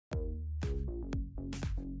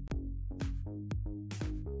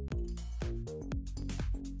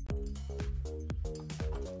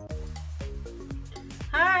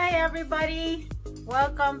everybody,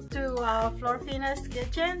 welcome to FLORFINA'S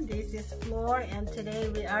kitchen. This is Flor, and today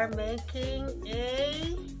we are making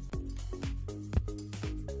a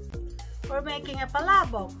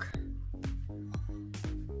palabok.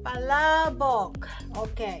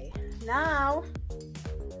 Okay, now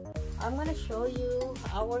I'm gonna show you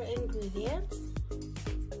our ingredients.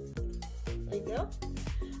 There you go.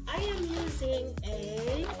 I am using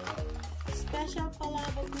a special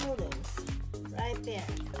palabok noodles right there,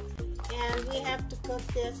 and we have to cook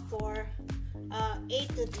this for 8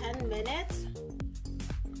 to 10 minutes,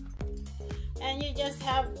 and you just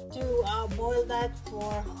have to boil that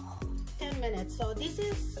for 10 minutes. So this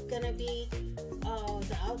is gonna be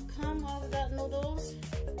the outcome of the noodles.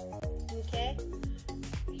 Okay,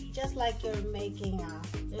 just like you're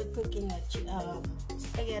cooking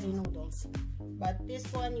spaghetti noodles, but this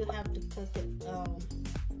one you have to cook it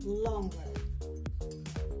longer.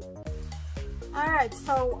 Alright,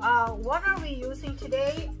 so what are we using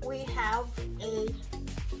today? We have a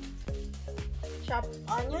chopped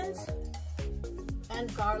onions and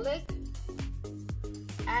garlic,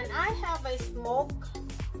 and I have a smoked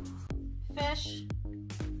fish.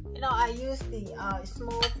 I use the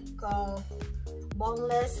smoked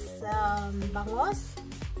boneless bangos.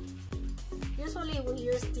 Usually we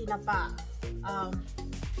use tinapa,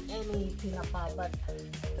 any tinapa, but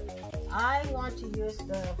I want to use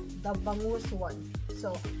the bangus one.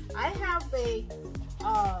 So I have a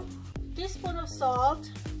teaspoon of salt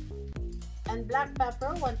and black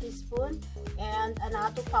pepper, 1 teaspoon, and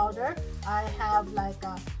Anato powder. I have like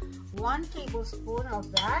 1 tablespoon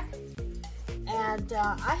of that, and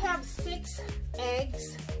I have 6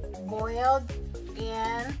 eggs boiled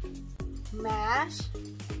and mashed,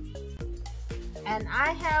 and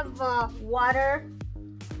I have water.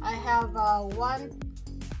 I have 1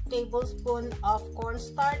 tablespoon of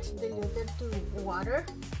cornstarch diluted to water.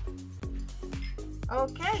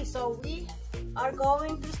 Okay, so we are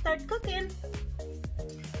going to start cooking.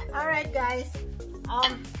 Alright guys,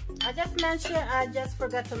 I just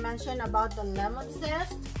forgot to mention about the lemon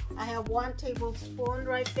zest. I have 1 tablespoon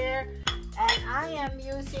right there, and I am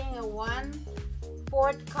using a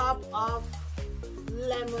 1/4 cup of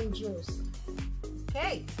lemon juice.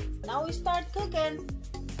 Okay, now we start cooking.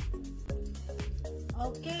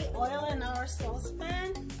 Okay, oil in our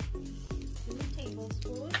saucepan, 2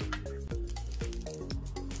 tablespoons,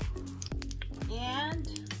 and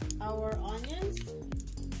our onions.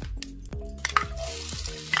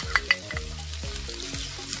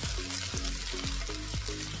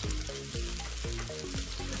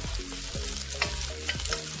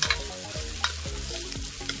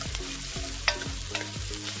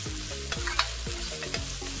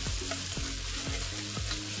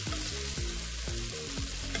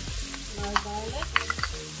 Garlic,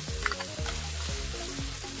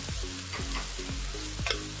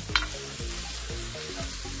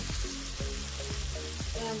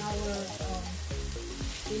 and our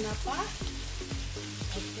tinapa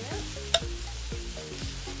up there,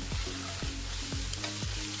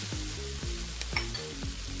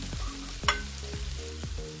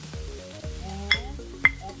 and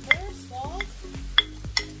pepper, salt,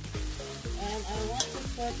 and I want to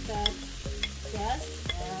put that zest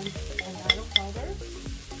and Anato powder.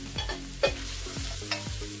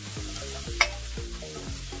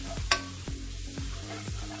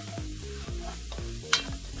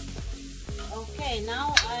 Okay,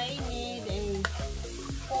 now I need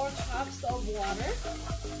 4 cups of water.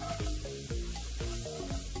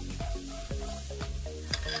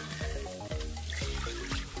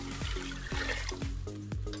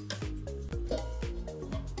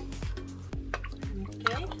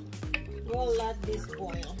 Okay, we'll let this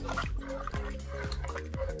boil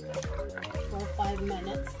for 5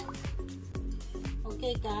 minutes.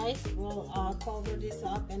 Okay guys, we'll cover this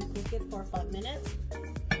up and cook it for 5 minutes.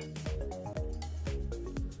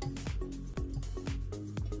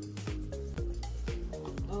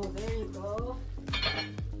 Oh, there you go.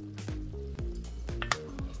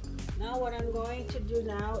 Now what I'm going to do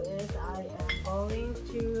now is I am going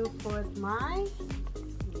to put my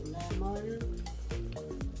lemon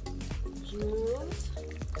juice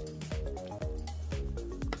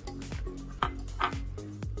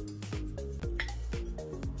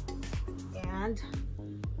and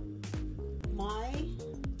my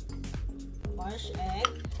mashed egg.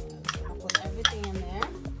 I'll put everything in there,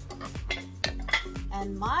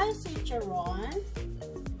 and my chicharron,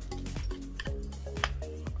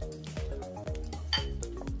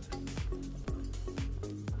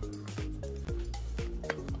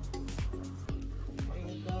 there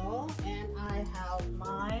you go, and I have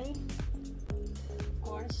my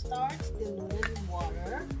cornstarch diluted in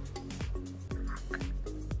water.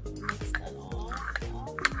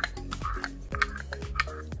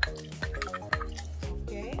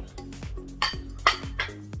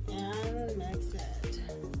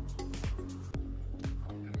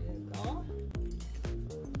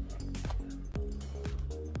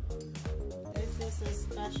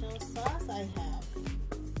 special sauce I have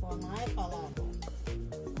for my palabok.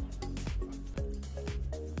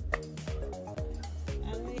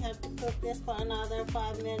 And we have to cook this for another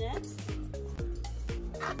 5 minutes.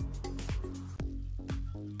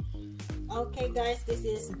 Okay guys, this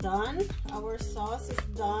is done. Our sauce is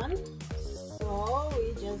done. So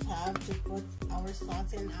we just have to put our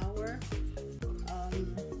sauce in our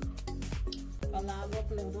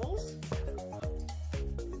palabok noodles.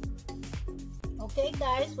 Okay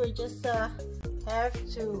guys, we just have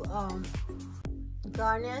to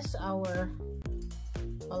garnish our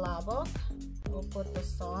palabok. We'll put the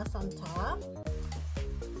sauce on top,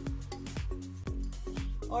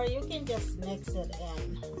 or you can just mix it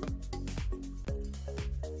in.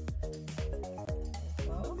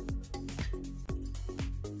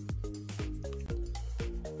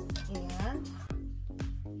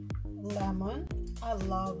 Lemon. I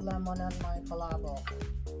love lemon on my palabok.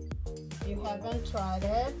 If you haven't tried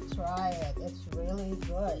it, try it. It's really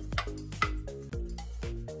good.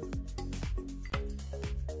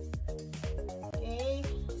 Okay,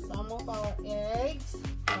 some of our eggs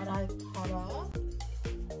that I cut up.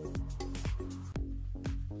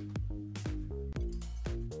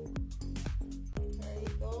 There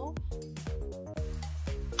you go.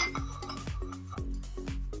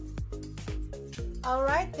 All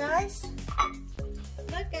right, guys,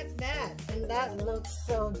 look at that, and that looks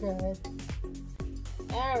so good.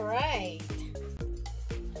 All right,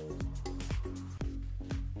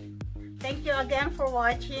 thank you again for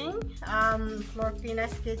watching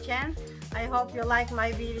FLORFINA'S Kitchen. I hope you like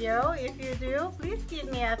my video. If you do, please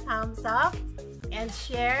give me a thumbs up and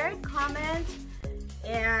share, comment,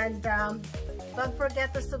 and don't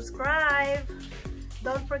forget to subscribe.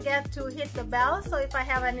 Don't forget to hit the bell so if I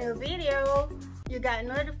have a new video, you got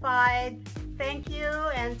notified. Thank you.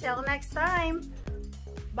 Until next time.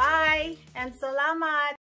 Bye and salamat.